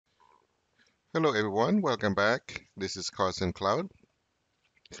Hello everyone, welcome back. This is Carson Cloud.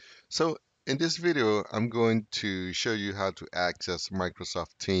 So in this video, I'm going to show you how to access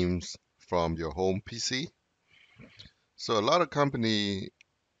Microsoft Teams from your home PC. So a lot of company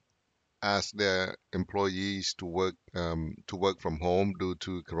ask their employees to work from home due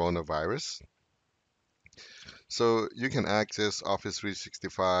to coronavirus. So you can access Office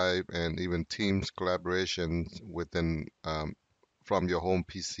 365 and even Teams collaborations from your home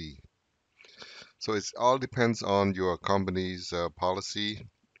PC. So it all depends on your company's policy.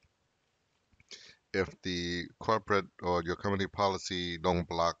 If the corporate or your company policy don't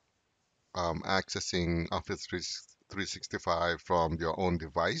block accessing Office 365 from your own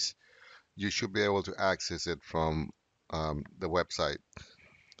device, you should be able to access it from the website.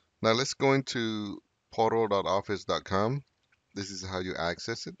 Now let's go into portal.office.com. This is how you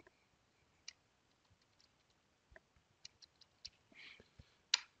access it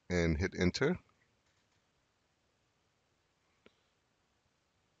and hit enter.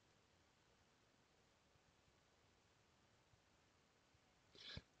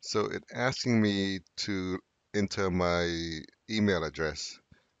 So it's asking me to enter my email address,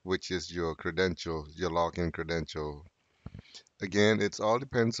 which is your credential, your login credential. Again, it all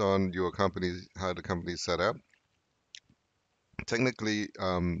depends on your company, how the company is set up. Technically,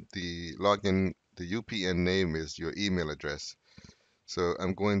 the UPN name is your email address. So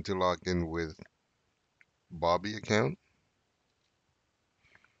I'm going to log in with Bobby account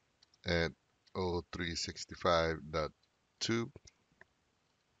at 0365.tube,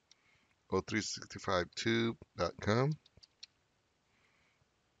 0365tube.com.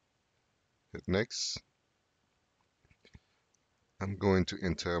 Hit next. I'm going to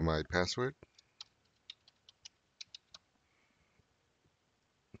enter my password.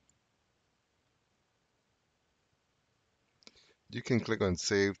 You can click on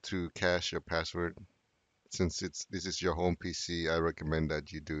save to cache your password. Since this is your home PC, I recommend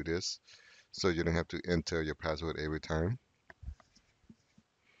that you do this so you don't have to enter your password every time.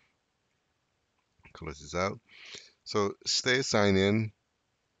 Close this out. So stay signed in.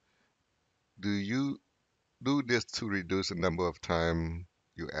 Do you do this to reduce the number of time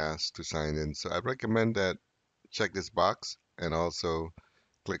you ask to sign in? So I recommend that check this box and also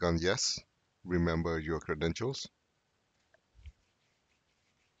click on yes. Remember your credentials.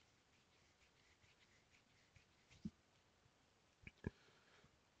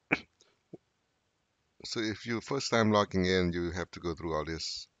 So if you first time logging in, you have to go through all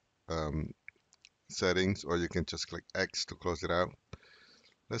this um, settings, or you can just click X to close it out.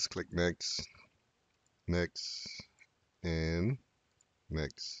 Let's click next, next, and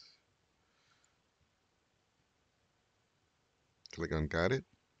next. Click on got it.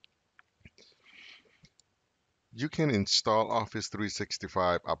 You can install Office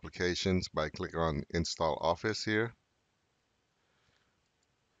 365 applications by clicking on Install Office here.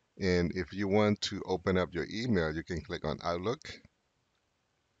 And if you want to open up your email, you can click on Outlook.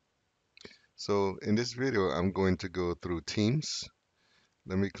 So in this video, I'm going to go through Teams.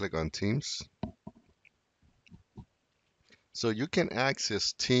 Let me click on Teams. So you can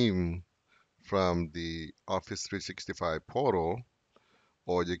access Team from the Office 365 portal,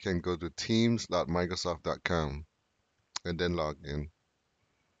 or you can go to teams.microsoft.com and then log in.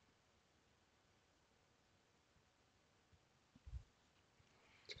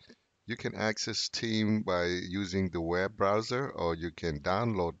 You can access Team by using the web browser, or you can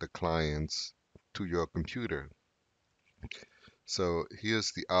download the clients to your computer. So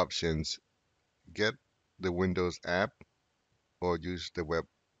here's the options. Get the Windows app or use the web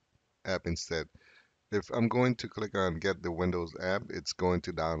app instead. If I'm going to click on get the Windows app, it's going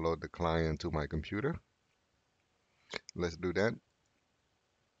to download the client to my computer. Let's do that.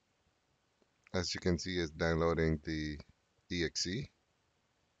 As you can see, it's downloading the exe.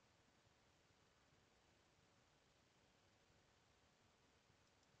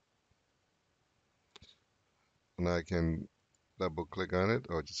 And I can double click on it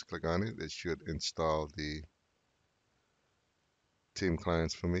or just click on it. It should install the team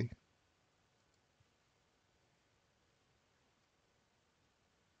clients for me.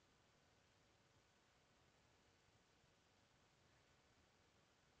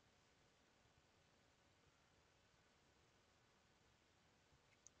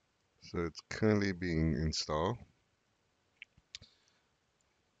 So it's currently being installed.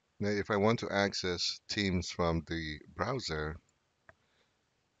 Now, if I want to access Teams from the browser,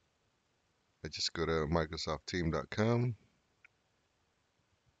 I just go to microsoftteam.com.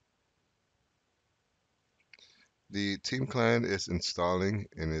 The team client is installing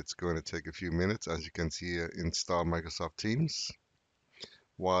and it's going to take a few minutes. As you can see, install Microsoft Teams.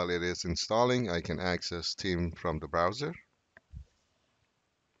 While it is installing, I can access Team from the browser.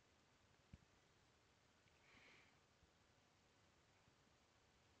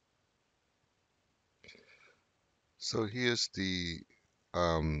 So here's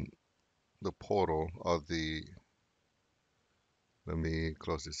um, the portal of the, let me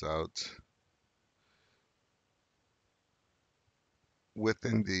close this out.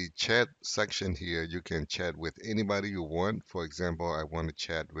 Within the chat section here, you can chat with anybody you want. For example, I want to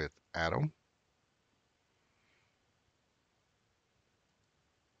chat with Adam.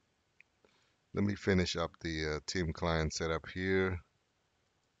 Let me finish up the team client setup here.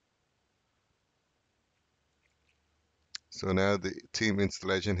 So now the team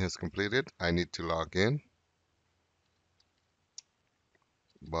installation has completed. I need to log in.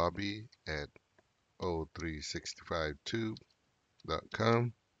 Bobby at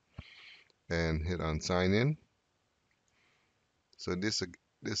o3652.com and hit on sign in. So this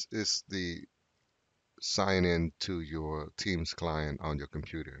is the sign in to your Teams client on your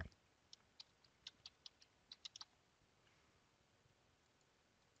computer.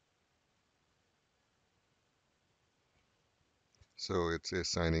 So it says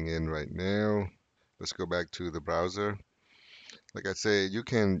signing in right now. Let's go back to the browser. Like I said, you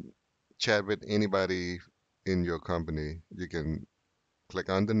can chat with anybody in your company. You can click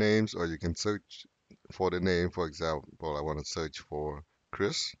on the names or you can search for the name. For example, I want to search for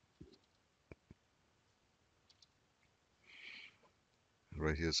Chris.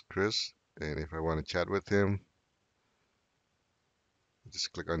 Right here's Chris. And if I want to chat with him,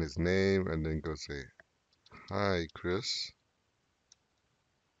 just click on his name and then go say, "Hi, Chris."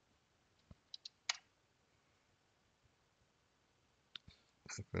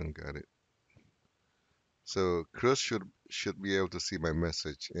 And got it. So Chris should be able to see my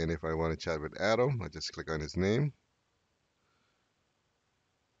message. And if I want to chat with Adam, I just click on his name.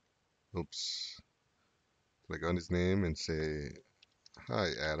 Oops. Click on his name and say,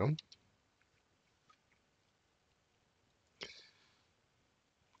 "Hi, Adam."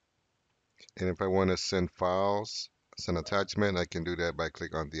 And if I want to send files, send attachment, I can do that by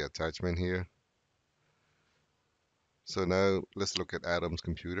click on the attachment here. So now let's look at Adam's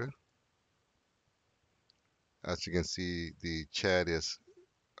computer. As you can see, the chat is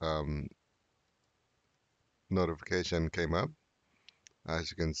notification came up.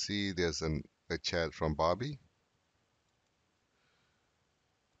 As you can see, there's a chat from Bobby.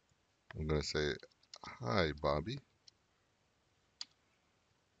 I'm going to say, "Hi, Bobby."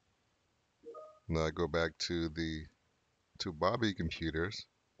 Now I go back to the Bobby computers.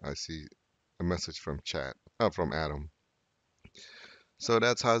 I see a message from from Adam. So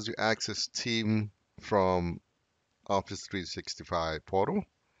that's how you access Team from Office 365 portal.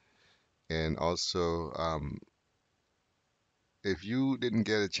 And also, if you didn't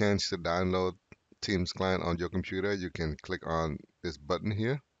get a chance to download Teams client on your computer, you can click on this button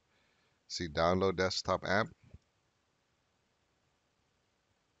here. See, download desktop app.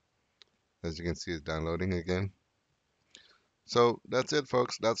 As you can see, it's downloading again. So that's it,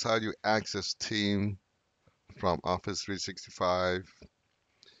 folks. That's how you access Team from Office 365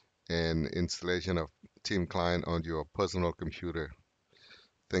 and installation of Team client on your personal computer.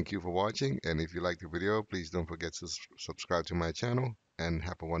 Thank you for watching, and if you like the video, please don't forget to subscribe to my channel and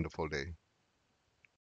have a wonderful day.